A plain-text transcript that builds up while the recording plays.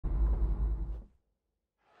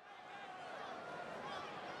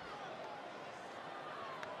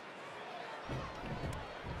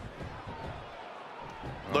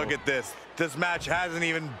Look at this. This match hasn't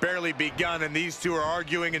even barely begun, and these two are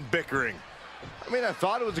arguing and bickering. I mean, I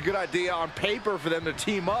thought it was a good idea on paper for them to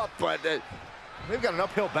team up, but they've got an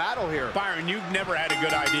uphill battle here. Byron, you've never had a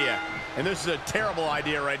good idea, and this is a terrible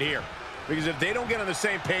idea right here. Because if they don't get on the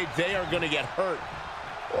same page, they are going to get hurt.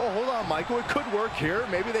 Oh, hold on, Michael. It could work here.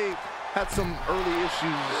 Maybe they had some early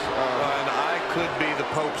issues. And I could be the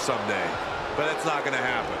Pope someday, but that's not going to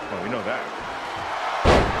happen. Well, we know that.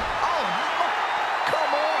 Oh,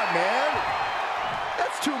 come on, man.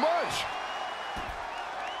 That's too much.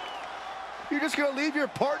 You're just going to leave your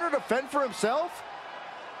partner to fend for himself?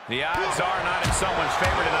 The odds are not in someone's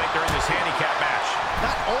favor tonight during this handicap match.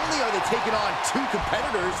 Not only are they taking on two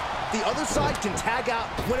competitors, the other side can tag out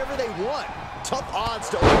whenever they want. Tough odds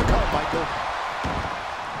to overcome, Michael.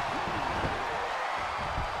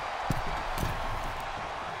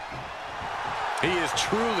 He is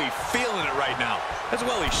truly feeling it right now. As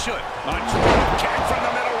well he should. A drop kick from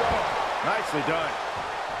the middle rope. Nicely done.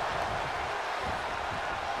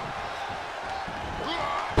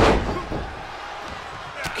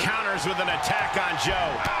 Counters with an attack on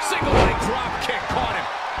Joe. Single leg drop kick caught him.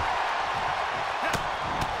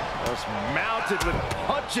 Just mounted with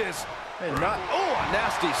punches. And not, oh, a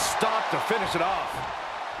nasty stop to finish it off.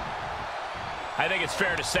 I think it's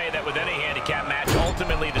fair to say that with any handicap match,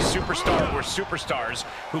 ultimately the superstar or superstars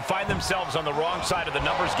who find themselves on the wrong side of the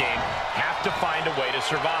numbers game have to find a way to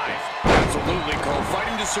survive. Absolutely, Cole.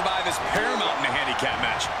 Fighting to survive is paramount in a handicap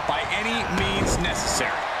match by any means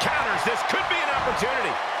necessary. Counters. This could be an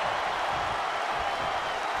opportunity.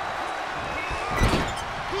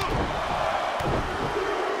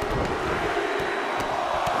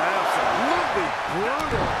 Absolutely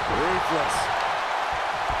brutal. Ruthless.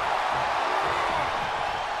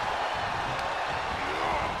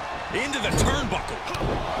 Into the turnbuckle.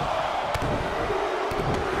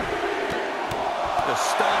 Just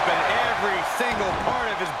stomping every single part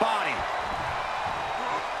of his body.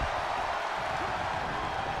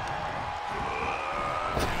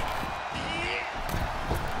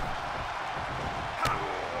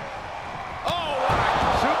 Oh,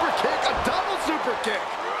 super kick, a double super kick.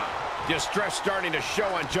 Distress starting to show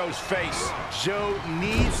on Joe's face. Joe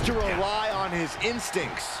needs to rely on his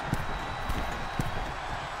instincts.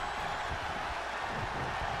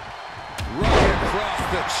 Across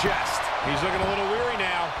the chest. He's looking a little weary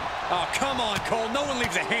now. Oh, come on, Cole. No one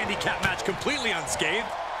leaves a handicap match completely unscathed.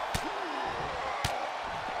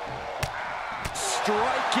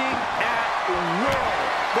 Striking at will.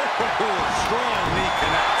 Strong knee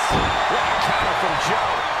connects. What a counter from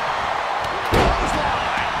Joe.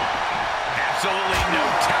 Clothesline. Absolutely no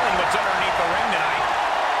telling what's underneath the ring tonight.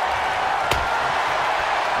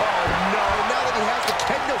 Oh, no. Now that he has the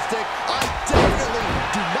kendo stick, I definitely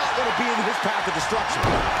do not want to be in his path of destruction.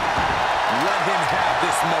 Let him have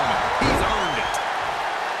this moment. He's earned it.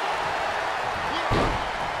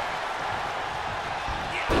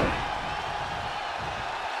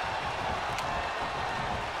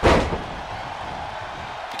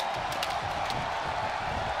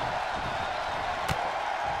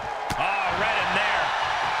 Oh, right in there.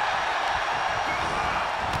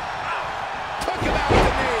 Took him out with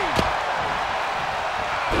the knee.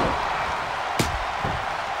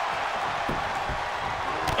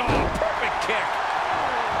 Oh, perfect kick.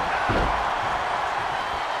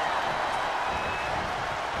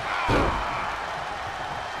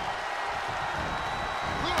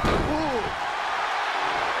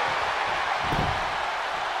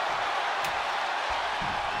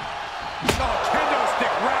 Oh, kendo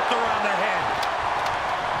stick wrapped around their head.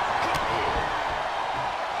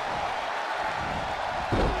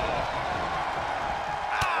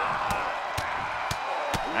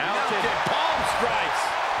 Mounted palm strikes.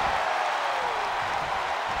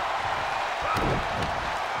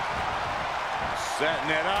 Setting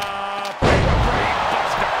it up. Brain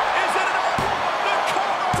buster. Is it enough? The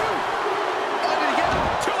cover. Two. Oh, did he get it?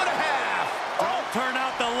 2.5. Don't turn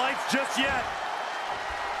out the lights just yet.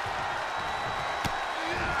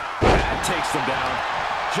 That takes him down.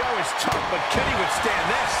 Joe is tough, but can he withstand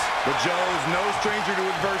this? But Joe is no stranger to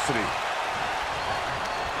adversity.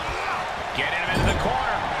 Getting him into the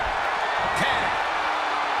corner. 10.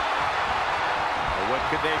 Well, what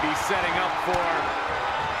could they be setting up for?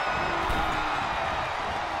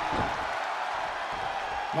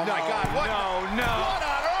 Oh, my God. What? No. What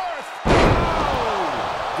on earth? Oh!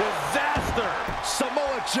 Disaster!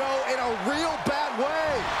 Samoa Joe in a real bad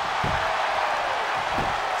way.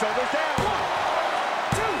 Shoulders down. 1,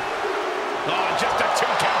 2. Oh, just a 2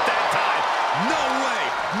 count that time. No way.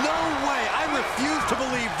 No way. I refuse to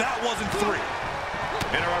believe that wasn't 3.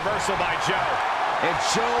 And a reversal by Joe. And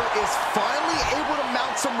Joe is finally able to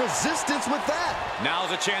mount some resistance with that.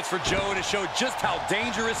 Now's a chance for Joe to show just how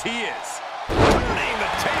dangerous he is. Turning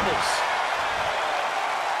the tables.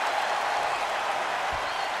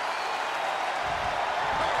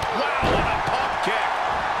 Wow, what a pump kick.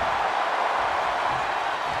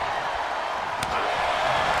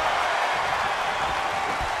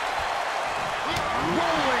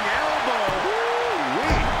 Rolling elbow.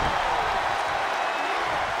 Woo-wee.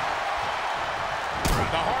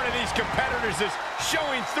 The heart of these competitors is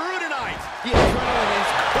showing through tonight. The adrenaline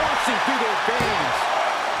is coursing through their veins.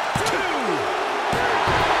 Two.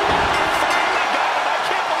 Finally got him. I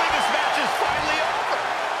can't believe this match is finally over.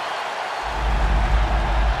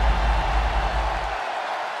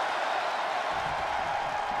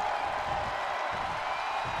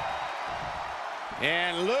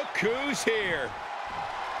 And look who's here.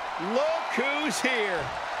 Look who's here.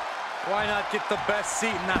 Why not get the best seat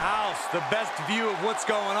in the house, the best view of what's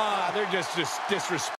going on? They're just disrespectful.